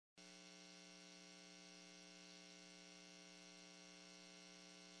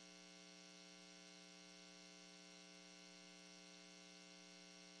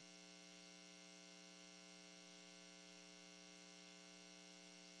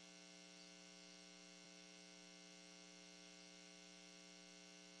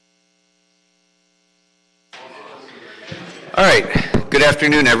All right. Good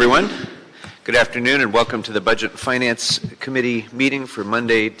afternoon, everyone. Good afternoon, and welcome to the Budget and Finance Committee meeting for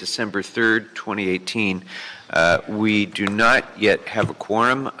Monday, December 3rd, 2018. We do not yet have a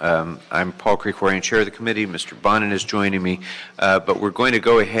quorum. I'm Paul Krikorian, Chair of the committee. Mr. Bonin is joining me, but we're going to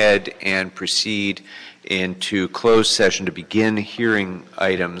go ahead and proceed into closed session to begin hearing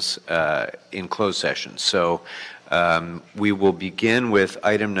items in closed session. So we will begin with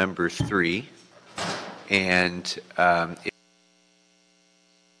item number 3, and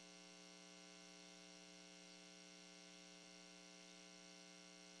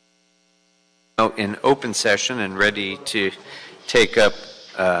in open session and ready to take up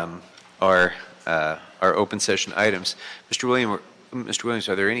our open session items. Mr. Williams,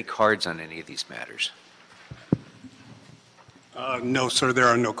 are there any cards on any of these matters? No, sir, there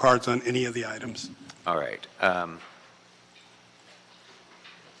are no cards on any of the items. All right.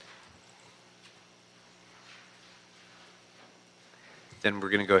 Then we're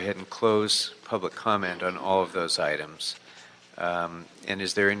going to go ahead and close public comment on all of those items. And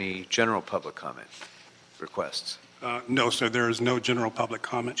is there any general public comment requests? No, sir, there is no general public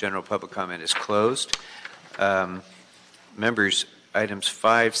comment. General public comment is closed. Members, items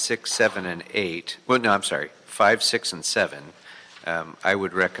 5, 6, 7, and 8. Well, no, I'm sorry, 5, 6, and 7. I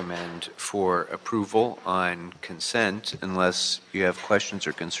would recommend for approval on consent unless you have questions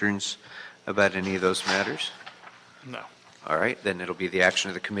or concerns about any of those matters. No. All right, then it'll be the action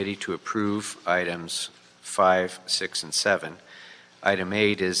of the committee to approve items 5, 6, and 7. Item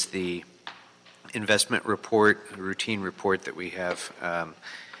 8 is the investment report, the routine report that we have,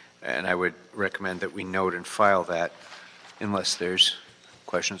 and I would recommend that we note and file that unless there's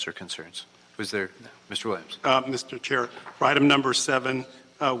questions or concerns. Was there, Mr. Williams? Mr. Chair, for item number 7,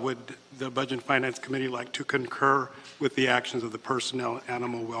 would the Budget and Finance Committee like to concur with the actions of the Personnel and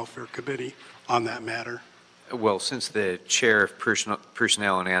Animal Welfare Committee on that matter? Well, since the chair of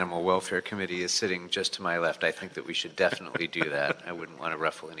Personnel and Animal Welfare Committee is sitting just to my left, I think that we should definitely do that. I wouldn't want to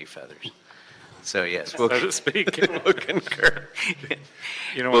ruffle any feathers. So yes, So to speak. we'll concur.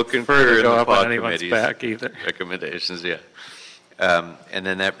 You don't We'll want concur to in go the up PAW on anyone's committee's back either. recommendations. Yeah, and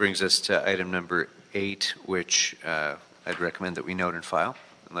then that brings us to item number 8, which I'd recommend that we note and file,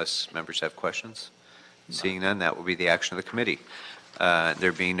 unless members have questions. Seeing none, that will be the action of the committee.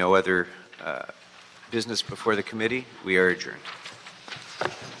 There being no other business before the committee, we are adjourned.